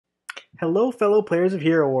Hello, fellow players of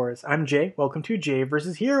Hero Wars. I'm Jay. Welcome to Jay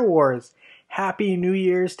vs. Hero Wars. Happy New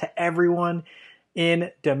Year's to everyone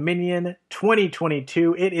in Dominion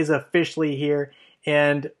 2022. It is officially here,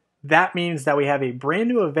 and that means that we have a brand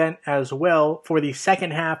new event as well for the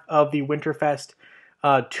second half of the Winterfest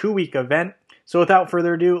 2-week event. So without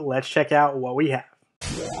further ado, let's check out what we have.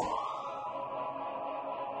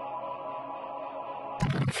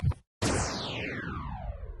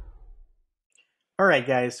 Alright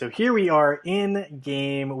guys, so here we are in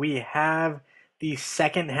game. We have the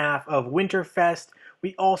second half of Winterfest.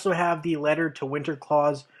 We also have the letter to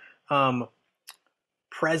Winterclaws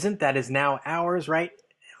present that is now ours, right,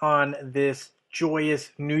 on this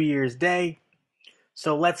joyous New Year's Day.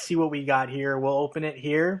 So let's see what we got here. We'll open it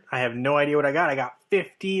here. I have no idea what I got. I got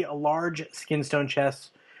 50 large skinstone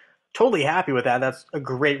chests. Totally happy with that. That's a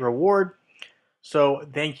great reward. So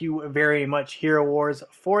thank you very much, Hero Wars,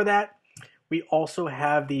 for that. We also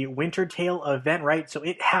have the Wintertail event, right? So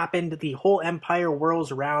it happened. The whole empire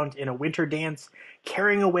whirls around in a winter dance,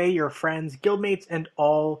 carrying away your friends, guildmates, and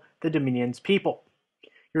all the Dominion's people.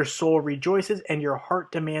 Your soul rejoices and your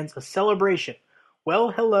heart demands a celebration.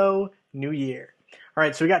 Well, hello, New Year. All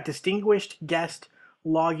right, so we got distinguished guest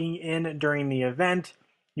logging in during the event.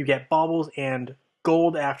 You get baubles and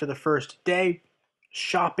gold after the first day.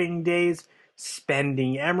 Shopping days,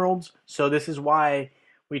 spending emeralds. So this is why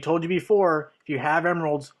we told you before, if you have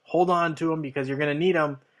emeralds, hold on to them because you're going to need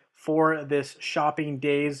them for this shopping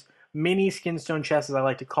days. Mini skinstone chests, as I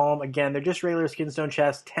like to call them. Again, they're just regular skinstone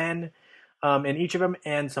chests, 10 in each of them,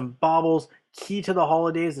 and some baubles. Key to the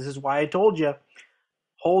holidays. This is why I told you,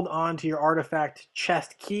 hold on to your artifact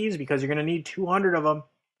chest keys because you're going to need 200 of them.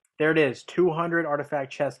 There it is, 200 artifact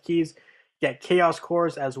chest keys. Get chaos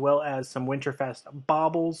cores as well as some Winterfest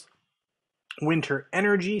baubles. Winter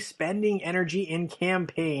energy, spending energy in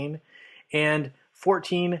campaign, and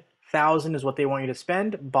 14,000 is what they want you to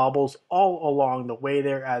spend. Baubles all along the way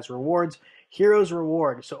there as rewards. Heroes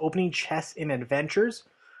reward, so opening chests in adventures.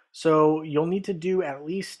 So you'll need to do at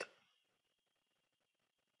least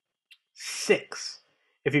 6.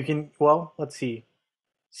 If you can, well, let's see.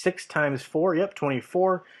 6 times 4, yep,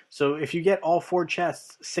 24. So if you get all 4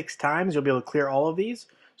 chests 6 times, you'll be able to clear all of these.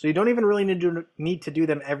 So you don't even really need to do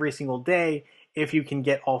them every single day if you can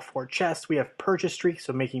get all 4 chests. We have purchase streaks,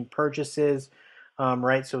 so making purchases,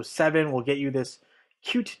 right? So 7 will get you this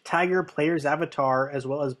cute tiger player's avatar as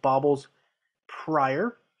well as baubles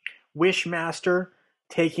prior. Wishmaster,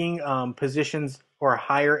 taking positions or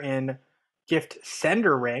higher in gift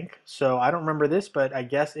sender rank. So I don't remember this, but I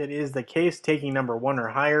guess it is the case. Taking number 1 or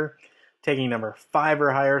higher, taking number 5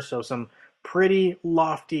 or higher. So some pretty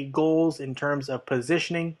lofty goals in terms of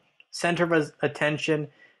positioning. Center of attention,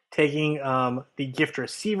 taking the gift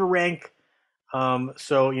receiver rank.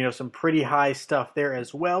 So, you know, some pretty high stuff there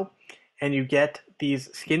as well. And you get these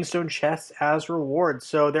skinstone chests as rewards.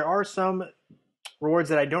 So there are some rewards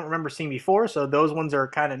that I don't remember seeing before. So those ones are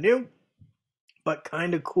kind of new, but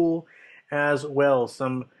kind of cool as well.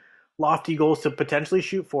 Some lofty goals to potentially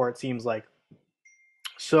shoot for, it seems like.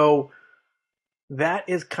 So that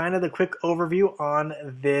is kind of the quick overview on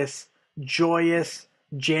this joyous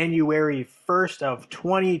January 1st of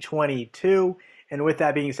 2022. And with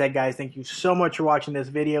that being said, guys, thank you so much for watching this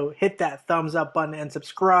video. Hit that thumbs up button and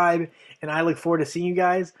subscribe. And I look forward to seeing you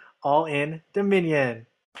guys all in Dominion.